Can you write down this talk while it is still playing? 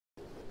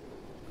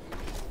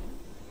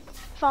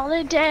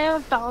Falling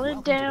down,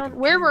 falling down.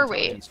 Where were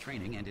we?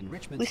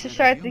 We should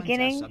start at the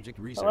beginning.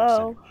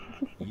 Hello.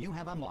 You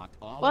have unlocked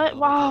all What?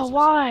 Wow,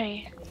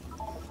 why?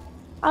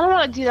 I don't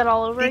want to do that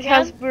all over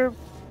Because again.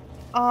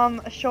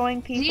 we're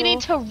showing people. You need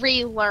to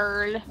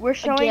relearn. We're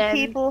showing again.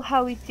 people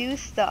how we do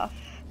stuff.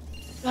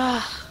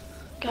 Ugh,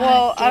 God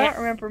Well, I damn.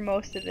 don't remember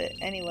most of it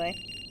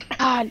anyway.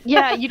 God,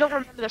 yeah, you don't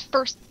remember the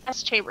first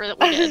test chamber that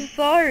we I'm did.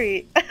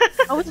 sorry.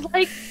 I was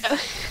like,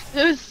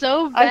 it was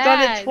so bad. I've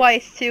done it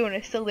twice too, and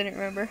I still didn't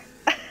remember.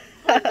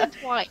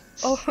 Twice.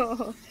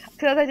 Oh,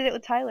 because I did it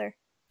with Tyler.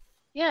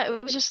 Yeah,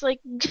 it was just like,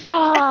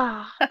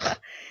 ah,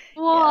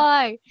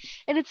 why?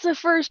 And it's the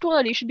first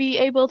one. You should be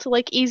able to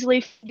like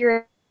easily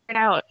figure it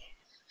out.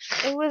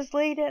 It was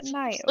late at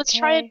night. Let's okay?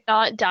 try and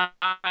not die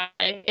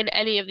in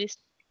any of these.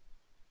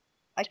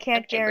 I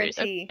can't chambers,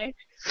 guarantee. okay?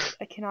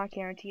 I cannot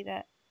guarantee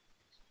that.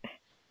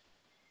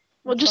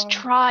 Well, just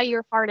try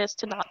your hardest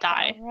to not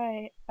die.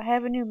 Alright. I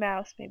have a new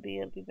mouse. Maybe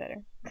it'll be better.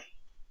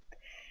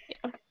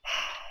 Yeah.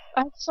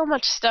 I have so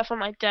much stuff on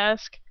my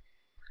desk.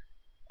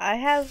 I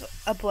have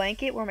a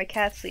blanket where my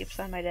cat sleeps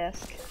on my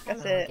desk.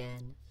 That's it.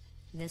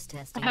 This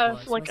I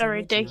have like a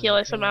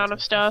ridiculous amount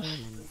of stuff.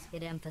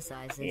 It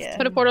emphasizes Yeah.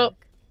 Put a portal.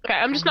 Okay,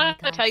 I'm just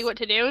not gonna tell you what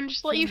to do and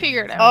just let you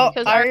figure it out.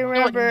 Oh, I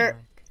remember.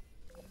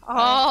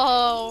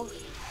 Oh.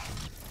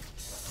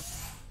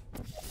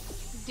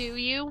 Do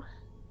you?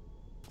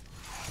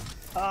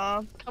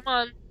 Come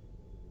on.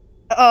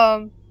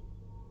 Oh,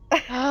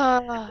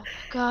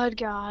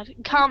 God.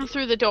 Come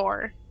through the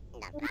door.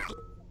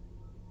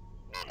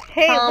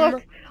 Hey, Come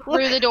look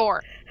through the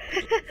door.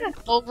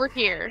 Over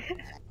here,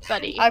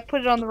 buddy. I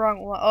put it on the wrong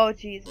one. Oh,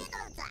 Jesus.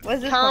 What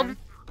is this Come one?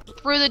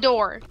 through the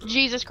door.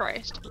 Jesus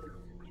Christ.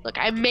 Look,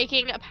 I'm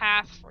making a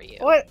path for you.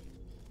 What?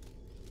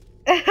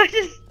 I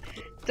just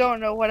don't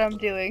know what I'm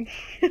doing.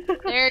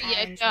 There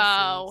you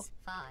go.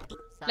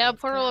 Now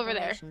portal over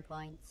there.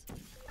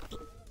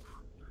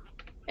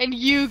 And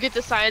you get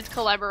the science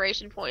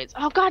collaboration points.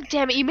 Oh, God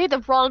damn it. You made the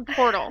wrong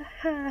portal.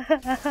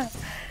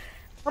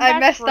 I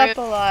messed up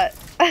a lot.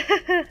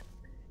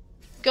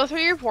 Go through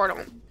your portal.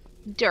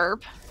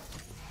 Derp.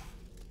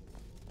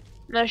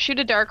 Now shoot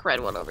a dark red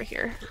one over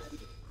here.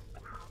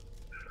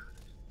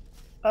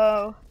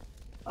 Oh.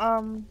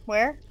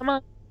 Where? Come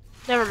on.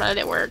 Never mind,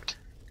 it worked.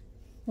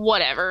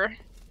 Whatever.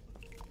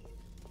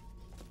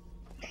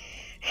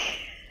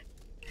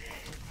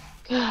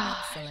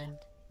 Excellent.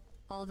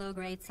 Although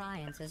great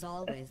science is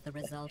always the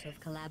result of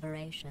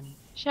collaboration.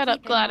 Shut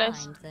up, Gladys.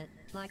 Keep in mind that,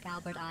 like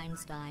Albert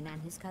Einstein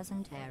and his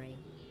cousin Terry,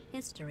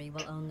 history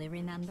will only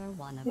remember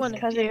one of One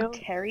them. of you.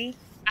 Terry?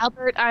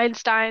 Albert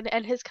Einstein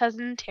and his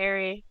cousin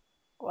Terry.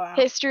 Wow.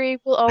 History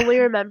will only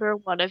remember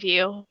one of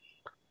you.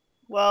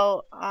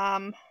 Well,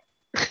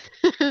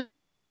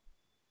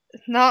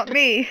 not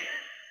me.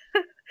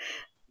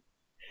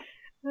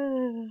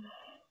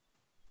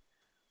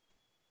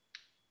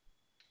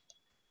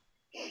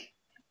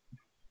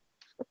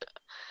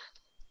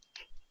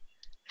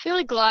 I feel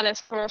like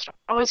Gladys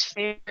always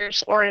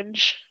favors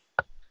orange.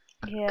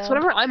 Yeah. Because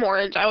whenever I'm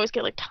orange, I always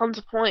get like tons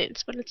of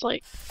points, but it's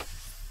like...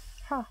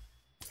 Huh.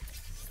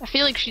 I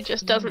feel like she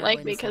just doesn't like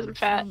me because I'm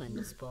fat.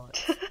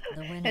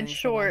 And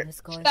short.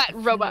 Fat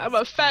robot. I'm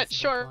a fat,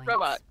 short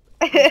robot.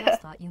 I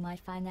just thought you might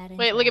find that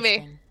Wait, look at me.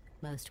 interesting.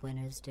 Most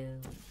winners do.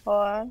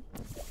 Hold on.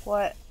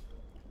 What?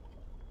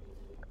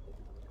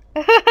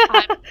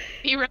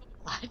 Be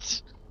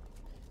robot.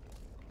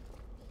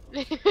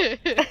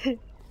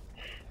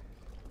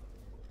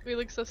 We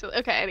look so silly.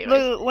 Okay, anyways.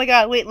 Look, oh my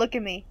God, wait, look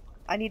at me.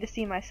 I need to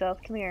see myself.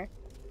 Come here.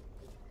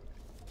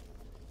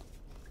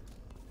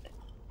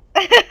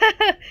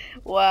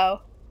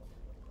 Wow.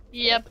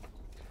 Yep.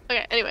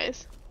 Okay,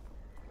 anyways.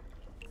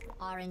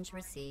 Orange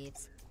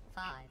receives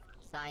 5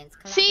 science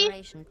See?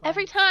 collaboration points.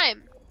 Every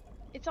time.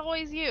 It's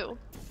always you.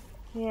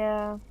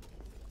 Yeah.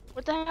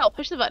 What the hell?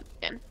 Push the button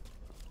again.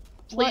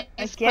 What?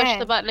 Please Again? push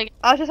the button again.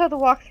 I'll just have to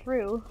walk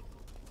through.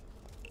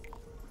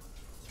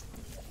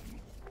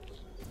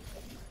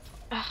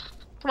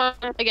 Come on,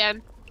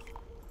 again.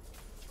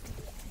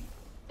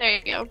 There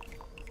you go.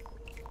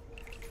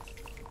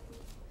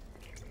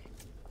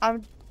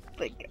 I'm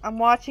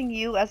watching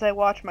you as I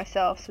watch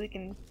myself, so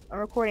I'm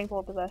recording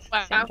both of us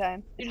at the Wow. same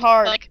time. You're It's just,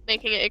 hard. like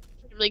making it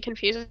extremely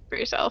confusing for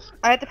yourself.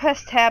 I have to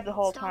press tab the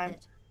whole Stop time.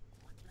 it.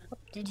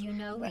 Did you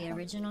know we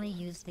originally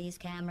used these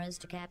cameras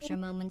to capture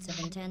moments of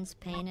intense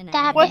pain and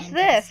agony What's in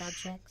this? test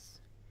subjects?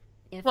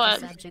 If What?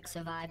 the subjects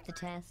survived the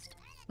test,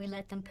 we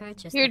let them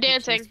purchase You're the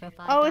pictures dancing. for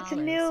 $5. Oh, it's a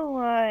new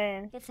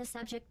one. If the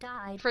subject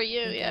died, For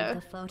you, we yeah.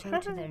 gave the photo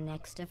to their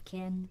next of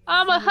kin.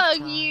 I'ma free of hug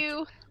charge.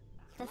 you.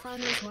 The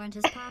photos weren't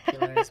as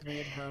popular as we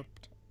had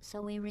hoped,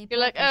 so we repurposed You're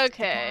like, the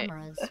okay.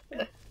 cameras.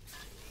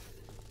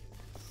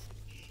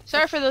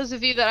 Sorry for those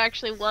of you that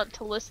actually want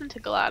to listen to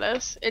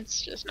Gladys.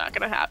 It's just not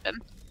gonna happen.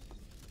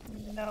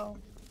 No.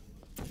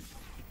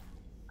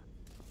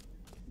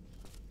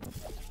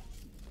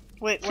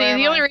 Wait, See, where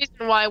the am only I?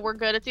 reason why we're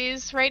good at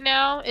these right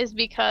now is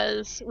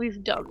because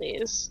we've done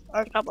these.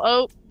 Okay.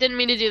 Oh, didn't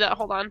mean to do that.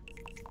 Hold on.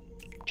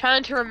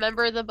 Trying to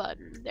remember the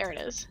button. There it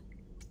is.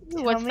 Ooh,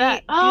 Tell what's me-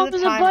 that? do Oh, the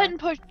there's timer. a button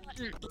push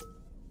button.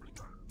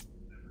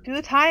 Do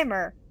the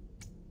timer.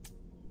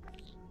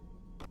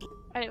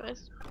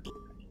 Anyways.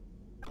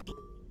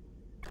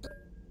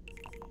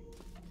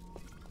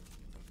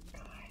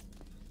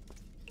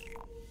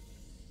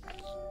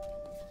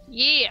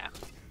 Yeah.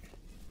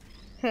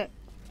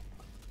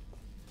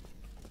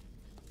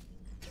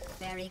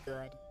 Very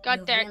good. Got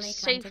You've that really come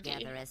safety.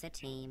 together as a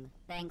team,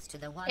 thanks to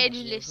the one of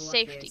you Edgeless who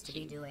safety appears to be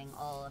cube. doing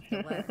all of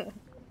the work.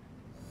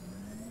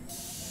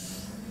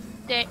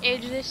 The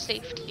edgeless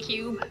safety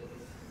cube.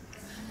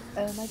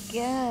 Oh my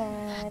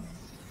god.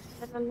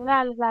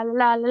 La la la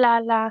la la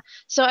la.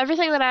 So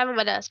everything that I have on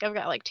my desk, I've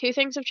got like 2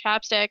 things of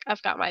chapstick.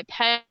 I've got my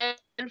pen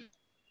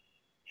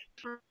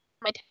for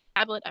my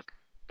tablet. I've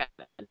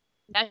got a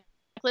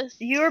necklace,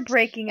 You're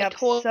breaking a up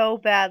toy so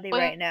badly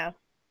right now.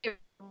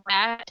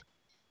 rat.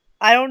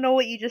 I don't know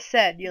what you just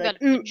said. You're I've like,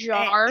 got a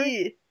jar,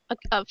 eh.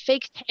 a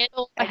fake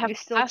candle. I And have you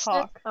still plastic.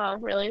 talk. Oh,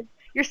 really?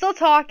 You're still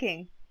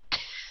talking.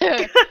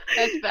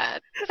 That's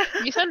bad.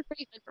 You sound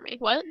pretty good for me.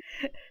 What?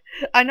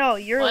 I know,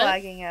 you're What?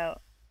 lagging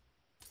out.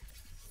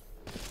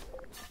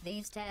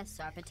 These tests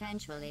are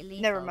potentially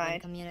lethal Never when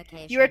mind.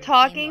 communication, You were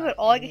talking, teamwork,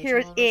 but all I and could hear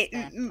is mutual it.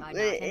 respect are not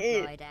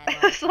employed at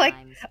all It's like,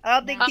 times. I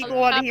don't think Naturally,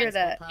 people want to hear happens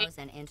that. this will pose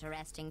an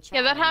interesting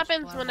Yeah, that challenge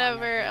happens for one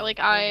whenever, of you, like,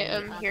 I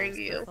given the am hearing other's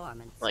you,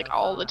 performance like, so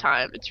all the far.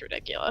 time. It's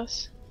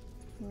ridiculous.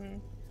 Hmm.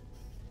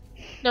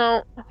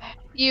 No,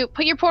 you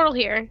put your portal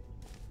here.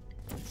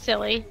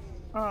 Silly.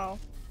 Oh.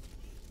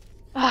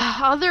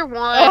 Other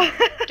one.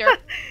 Dirt.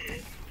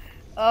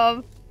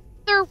 Um,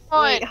 Other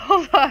one. wait,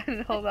 hold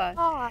on.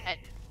 God.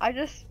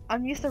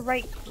 I'm used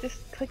to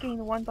just clicking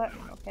the one button,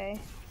 okay?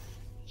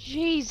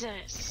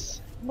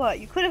 Jesus. What,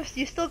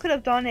 you still could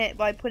have done it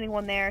by putting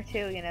one there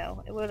too, you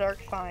know? It would have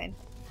worked fine.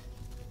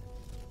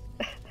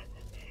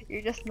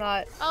 You're just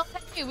not, Oh,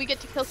 hey, we get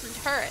to kill some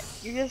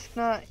turrets. you're just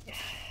not,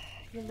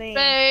 you're lame.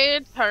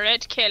 Raid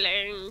turret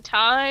killing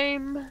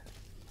time.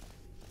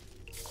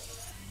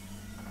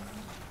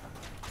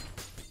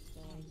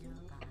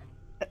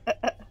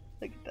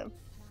 Look at them.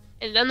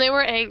 And then they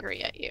were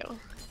angry at you.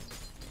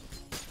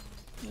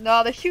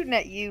 No, they're shooting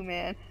at you,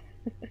 man.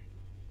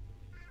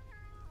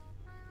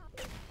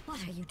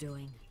 What are you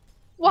doing?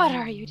 What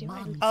are you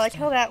doing? I like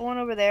how that one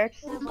over there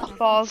just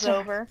falls Monster.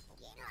 over.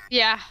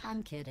 Yeah.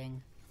 I'm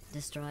kidding.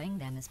 Destroying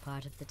them is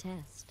part of the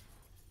test.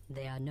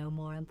 They are no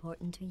more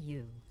important to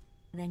you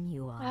than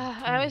you are.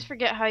 I always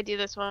forget how I do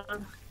this one.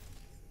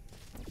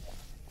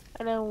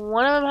 I know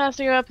one of them has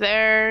to go up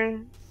there.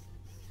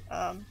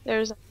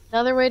 There's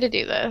another way to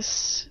do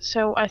this.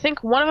 So I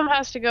think one of them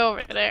has to go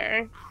over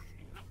there.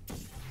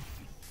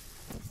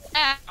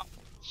 Ow!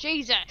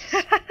 Jesus!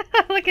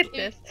 Look at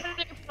this.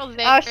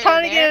 There, I was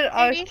trying to there, get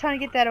I was maybe? trying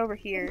to get that over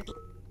here.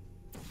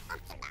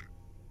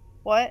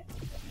 What?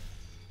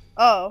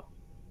 Oh.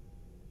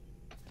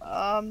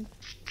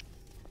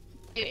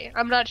 Maybe.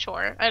 I'm not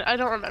sure. I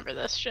don't remember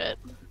this shit.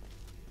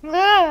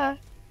 Ah!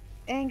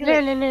 Angry.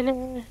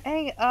 No.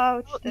 Oh,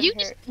 it just You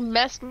didn't hurt. just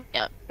messed me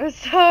up. I'm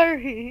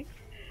sorry.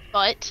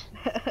 But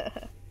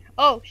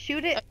Oh,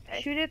 shoot it.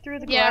 Okay. Shoot it through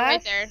the Yeah, glass.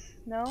 right there.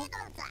 No?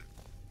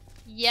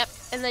 yep,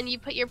 and then you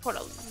put your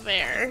portal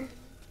there.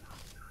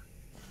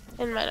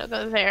 And mine will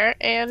go there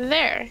and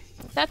there.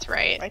 That's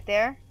right. Right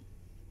there?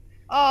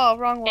 Oh,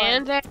 wrong one.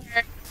 And there.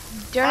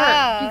 Dirt.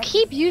 Ah. You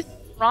keep using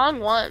the wrong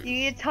one. You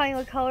need to tell me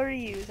what color to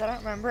use. I don't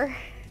remember.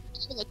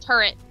 For the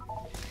turret.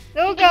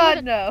 Oh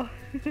god, no.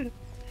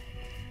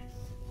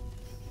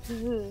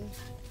 Ew,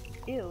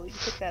 you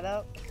pick that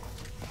up.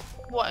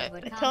 What?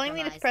 Would It's telling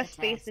me to compromise press the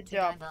space to test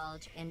jump.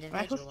 divulge Am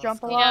I supposed to individual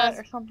jump a skills. lot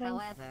or something?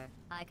 However,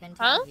 I can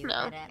Huh? tell you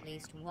No. that at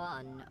least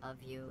one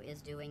of you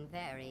is doing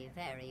very,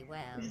 very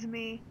well. This is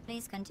me.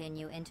 Please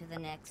continue into the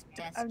next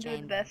test I'm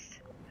doing chamber. best.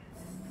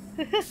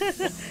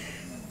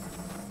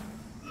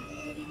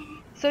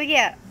 So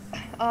yeah,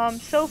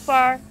 so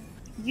far,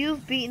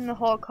 you've beaten the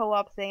whole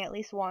co-op thing at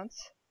least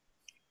once.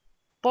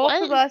 Both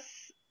What? of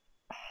us,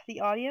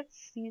 the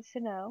audience needs to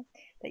know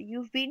that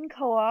you've beaten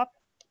co-op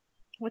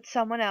with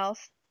someone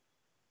else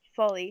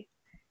fully,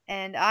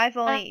 and I've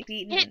only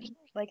beaten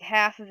like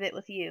half of it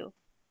with you.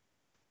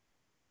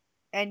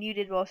 And you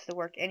did most of the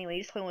work anyway,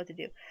 you just told me what to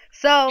do.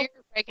 So, You're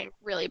breaking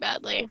really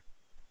badly.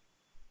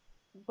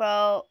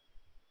 well,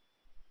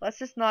 let's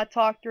just not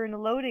talk during the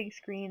loading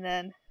screen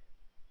then.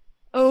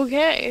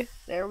 Okay.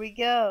 There we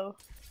go.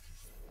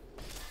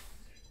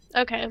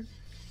 Okay.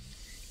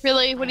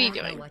 Really? What are I you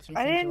don't know doing? what you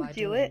I think you didn't are do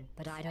doing, it.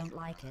 but I don't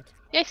like it.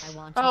 Yes. I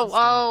want you to stop.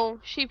 Oh,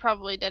 she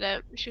probably did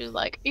it. She was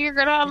like, "You're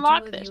gonna The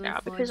unlock two of this you now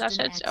have because I forged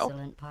an said so."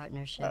 excellent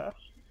partnership. Uh.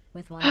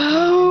 With one of you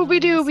handling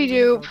the Doop-a-doop.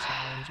 physical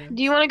challenges,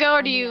 Do you want to go or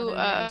and do the you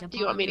other ready do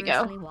you want me to go?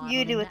 ponderously waddle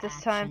You do it into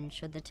this time. action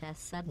Should the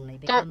test suddenly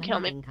become Don't a kill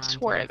me. knitting I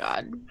swear to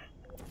contest. God.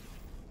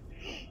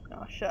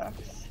 Oh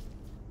shucks.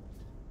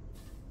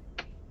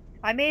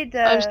 I made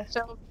I'm the.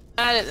 so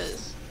bad at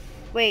this.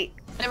 Wait.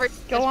 Never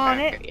Go on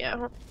it.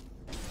 Yeah.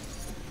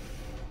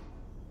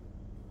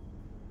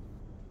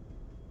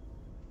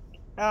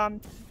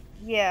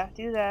 Yeah,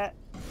 do that.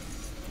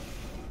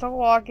 Don't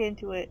walk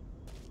into it.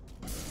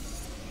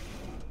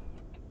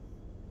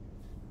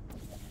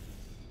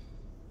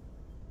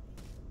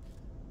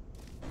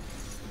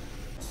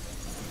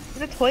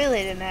 There's a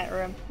toilet in that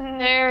room.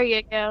 There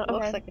you go.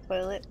 Looks Okay. like a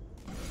toilet.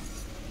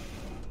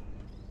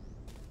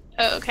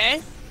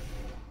 Okay.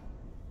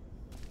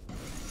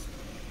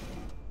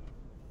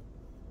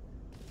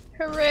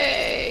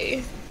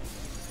 Hooray!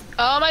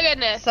 Oh my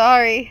goodness.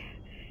 Sorry.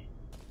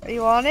 Are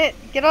you on it?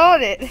 Get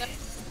on it.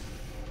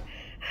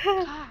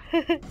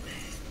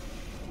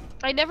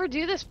 I never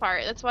do this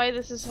part. That's why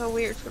this is so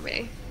weird for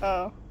me.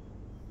 Oh.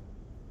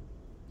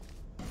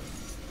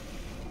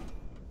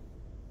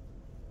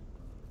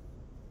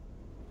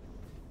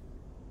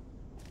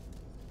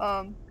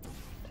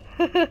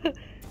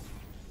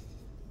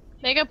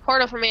 Make a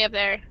portal for me up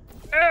there.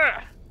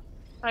 Ugh.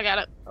 I got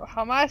it.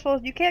 How am I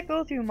supposed? You can't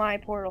go through my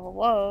portal.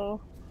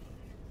 Hello.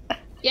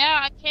 Yeah,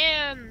 I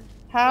can.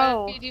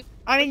 How? What, do you do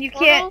I mean, you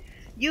portal? can't.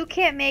 You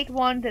can't make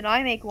one, then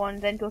I make one,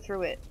 then go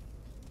through it.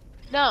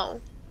 No.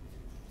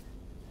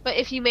 But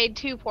if you made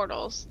 2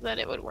 portals, then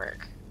it would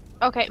work.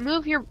 Okay,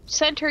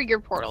 center your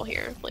portal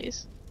here,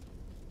 please.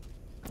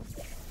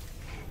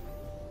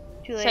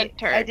 Too late.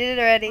 Center. I did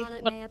it already. While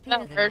it What may appear that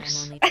I am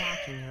works? only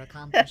tracking your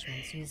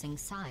accomplishments using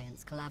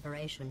science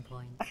collaboration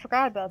points, I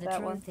forgot about the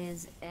that one. truth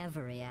is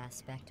every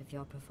aspect of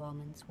your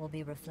performance will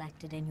be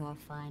reflected in your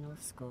final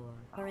score.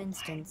 For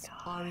instance,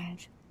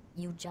 Orange,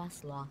 you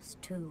just lost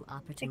 2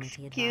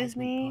 opportunity Excuse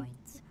advisement me?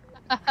 points.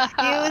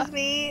 Excuse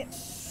me.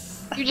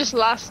 You just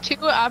lost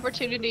 2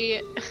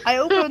 opportunity. I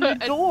opened the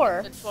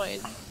door.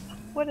 Points.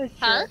 What a jerk.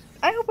 Huh?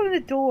 I opened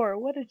the door.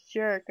 What a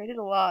jerk. I did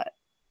a lot.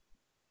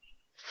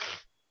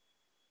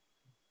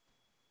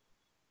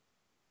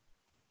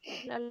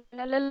 La,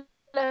 la, la,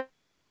 la,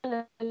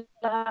 la,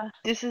 la.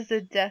 This is the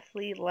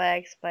deathly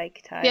lag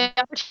spike time. The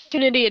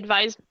opportunity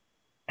advisement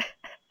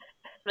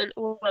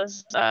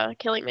was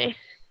killing me.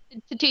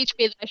 To teach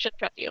me that I should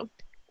trust you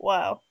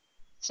Wow.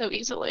 so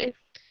easily.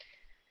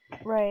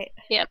 Right.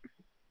 Yep.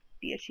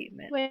 The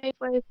achievement. Wait.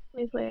 Oh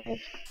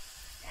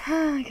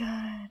my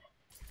god.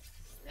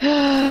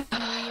 To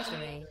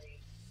reiterate,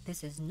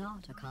 this is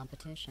not a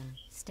competition.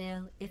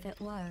 Still, if it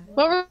were,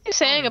 What were you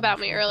saying about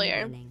Orange me would be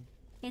earlier? winning.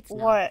 It's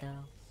What? not,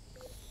 though.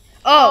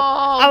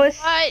 Oh, I was.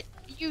 What?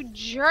 You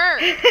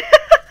jerk!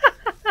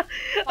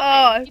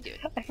 Oh, You do it.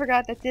 I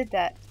forgot that did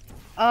that.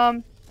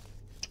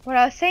 What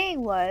I was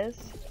saying was,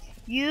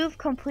 you've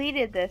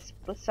completed this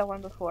with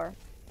someone before.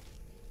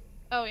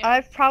 Oh yeah.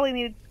 I've probably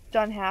maybe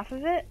done half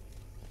of it.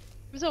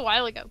 It was a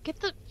while ago. Get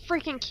the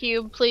freaking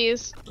cube,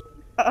 please.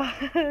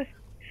 I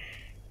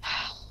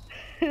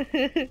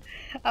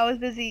was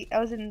busy. I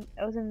was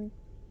in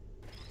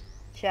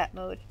chat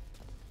mode.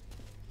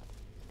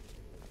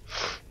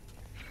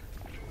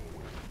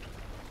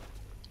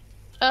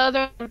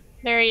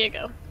 There you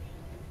go.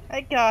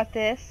 I got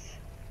this.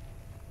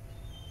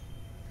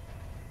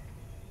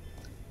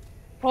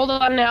 Hold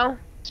on now.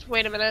 Just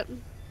wait a minute.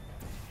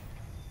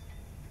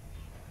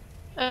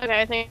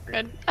 Okay, I think we're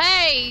good.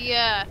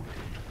 Hey!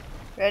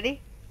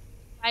 Ready?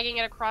 Dragging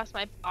it across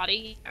my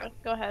body. Yeah,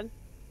 go ahead.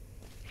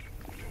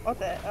 What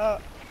the? Oh,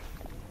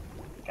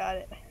 got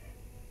it.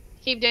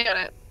 Keep doing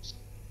it.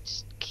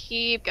 Just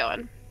keep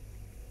going.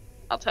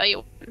 I'll tell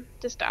you when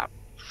to stop.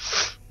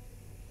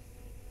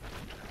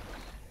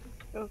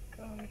 Oh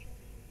god.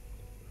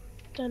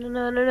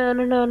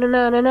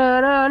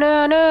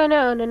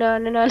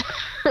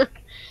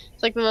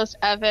 It's like the most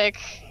epic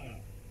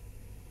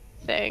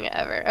thing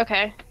ever.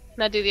 Okay,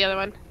 now do the other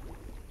one.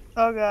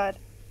 Oh god.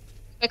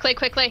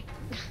 Quickly!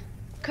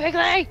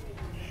 Quickly!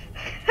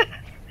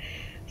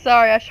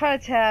 Sorry, I was trying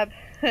to tab.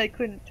 I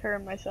couldn't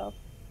turn myself.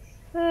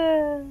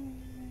 Oh.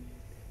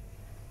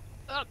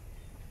 What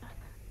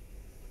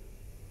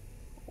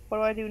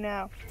do I do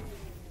now?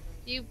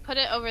 You put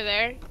it over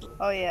there,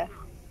 Oh yeah.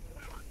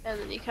 and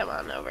then you come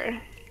on over.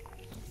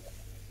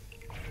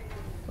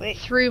 Wait.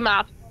 Through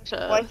map.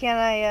 Why can't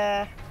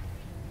I?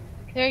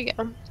 There you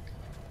go.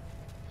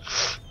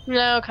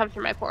 No, come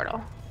through my portal.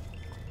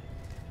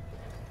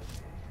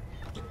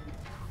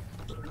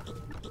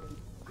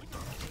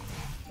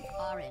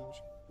 Orange,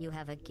 you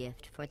have a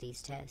gift for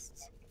these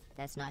tests.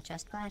 That's not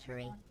just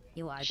flattery.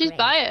 You are She's great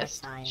at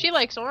biased. science. She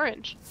likes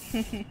orange.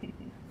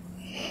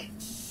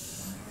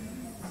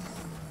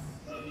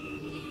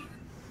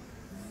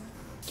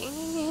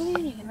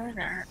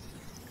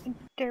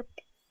 Derp.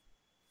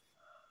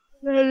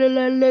 La la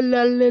la la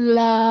la la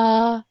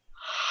la.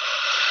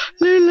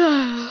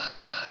 La.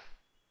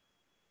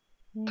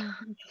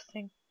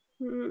 Interesting.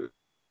 Mm.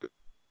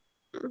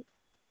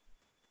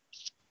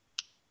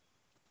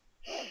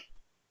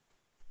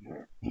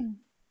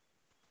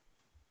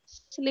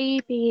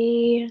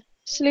 Sleepy.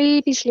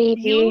 Sleepy.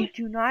 You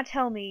do not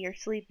tell me you're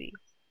sleepy.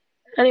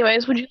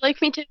 Anyways, would you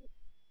like me to?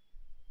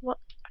 What?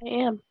 I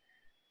am.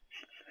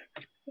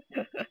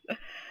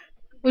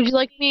 Would you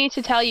like me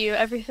to tell you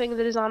everything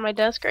that is on my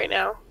desk right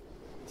now?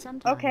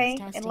 Sometimes Okay,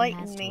 testing enlighten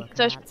has to me. occur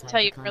So I should outside tell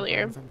the you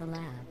earlier. confines of the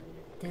lab.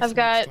 This I've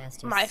got next test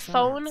is my so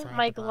phone, outside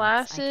my the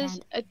box, I glasses,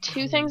 can't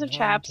 2 things of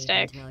guarantee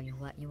chapstick, and tell you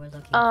what you were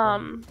looking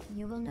um, for.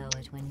 You will know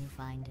it when you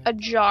find it. a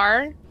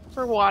jar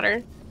for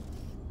water,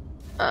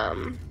 a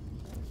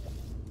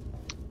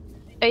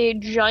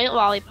giant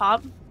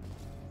lollipop,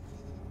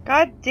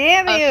 God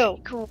damn a you!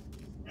 fake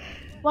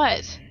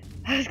What?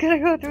 I was gonna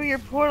go through your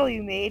portal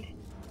you made.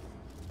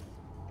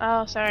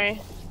 Oh,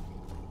 sorry.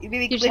 You made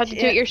me You just have to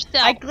do it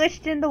yourself. I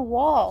glitched in the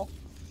wall.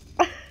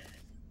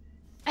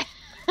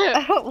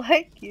 I don't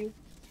like you.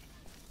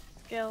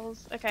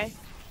 Skills. Okay.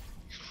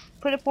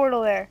 Put a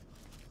portal there.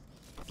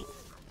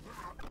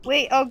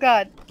 Wait, oh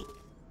god.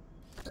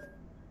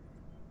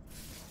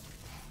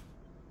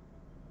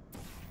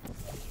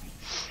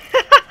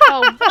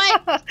 Oh,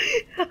 what?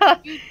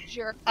 You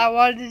jerk. I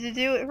wanted to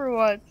do it for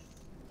once.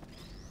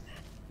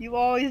 You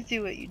always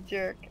do it, you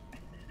jerk.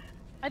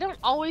 I don't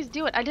always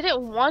do it. I did it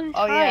one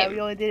Oh time. yeah, we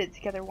only did it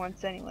together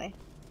once anyway.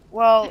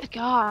 Well, Good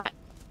God.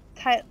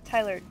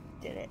 Tyler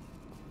did it.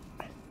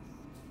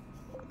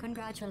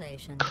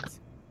 Congratulations.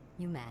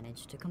 You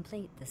managed to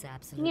complete this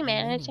absolutely You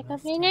managed to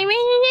meaningless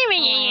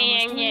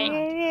complete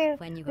task.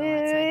 When you go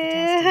outside the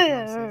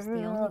testing courses,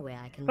 the only way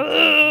I can replace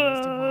you is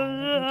to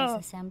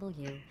violently disassemble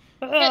you.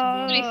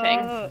 Can't do anything.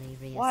 Carefully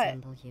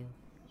reassemble you.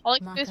 All I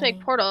can do is make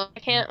portals. I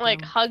can't, like,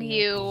 don't hug feel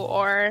you pain.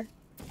 or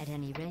At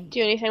any rate,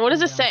 do anything. What does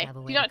you this don't say? have a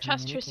Do way not to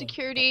trust your communicate that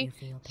security you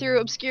feel through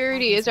pain.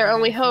 obscurity I is our consider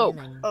only that a hope.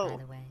 feeling, Oh. by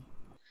the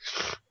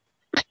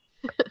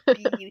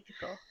way.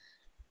 Beautiful.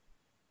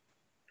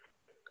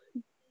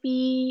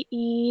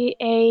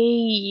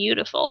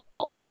 Beautiful.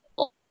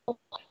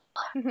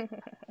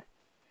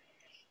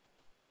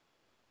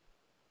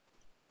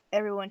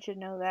 Everyone should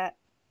know that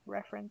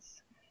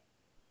reference.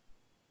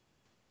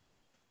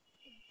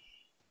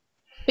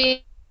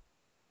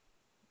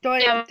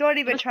 Don't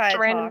even try to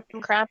random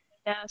talk. crap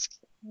desk,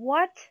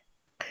 What?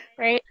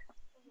 right?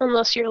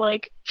 Unless you're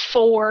like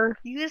 4.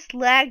 You just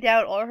lagged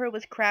out. All I heard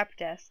was crap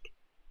desk.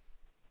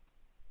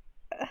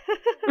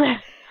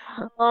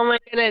 Oh my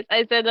goodness,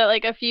 I said that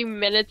like a few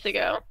minutes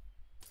ago.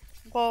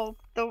 Well,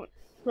 don't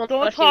Well,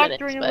 not a few talk minutes,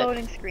 during the but-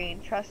 loading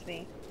screen. Trust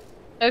me.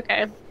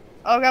 Okay.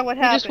 Oh god, what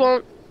You happened? just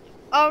won't.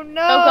 Oh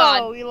no! Oh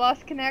god. We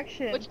lost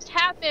connection. What just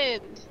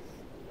happened?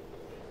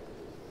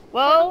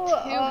 Well,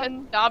 Portal 2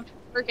 has stopped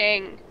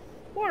working.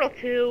 Portal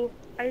 2.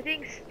 I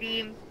think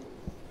Steam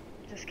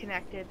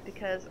disconnected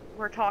because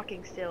we're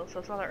talking still, so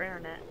it's not our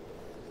internet.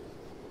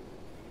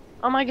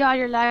 Oh my god,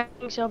 you're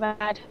lagging so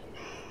bad.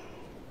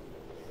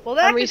 Well,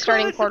 that I'm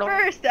restarting concludes Portal. the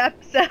first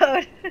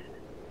episode.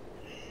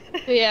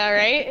 Yeah,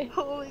 right?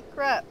 Holy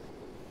crap.